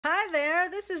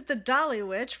is the Dolly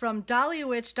Witch from Dolly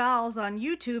Witch Dolls on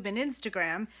YouTube and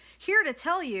Instagram, here to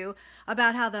tell you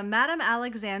about how the Madame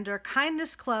Alexander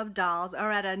Kindness Club dolls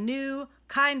are at a new,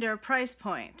 kinder price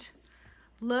point.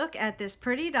 Look at this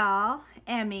pretty doll,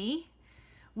 Emmy.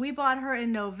 We bought her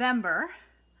in November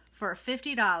for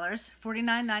 $50,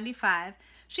 $49.95.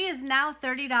 She is now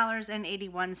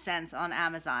 $30.81 on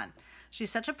Amazon. She's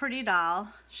such a pretty doll.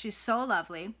 She's so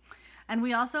lovely. And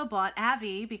we also bought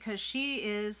Abby because she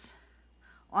is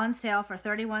on sale for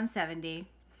 $31.70.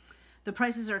 The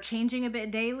prices are changing a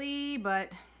bit daily,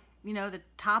 but you know, the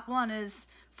top one is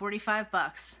 45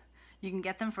 bucks. You can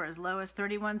get them for as low as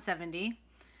 $31.70.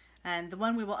 And the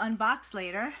one we will unbox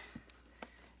later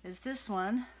is this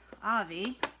one,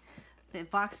 Avi. The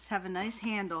boxes have a nice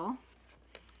handle.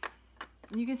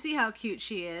 You can see how cute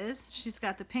she is. She's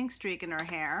got the pink streak in her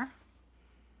hair.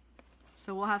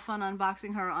 So we'll have fun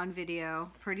unboxing her on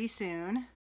video pretty soon.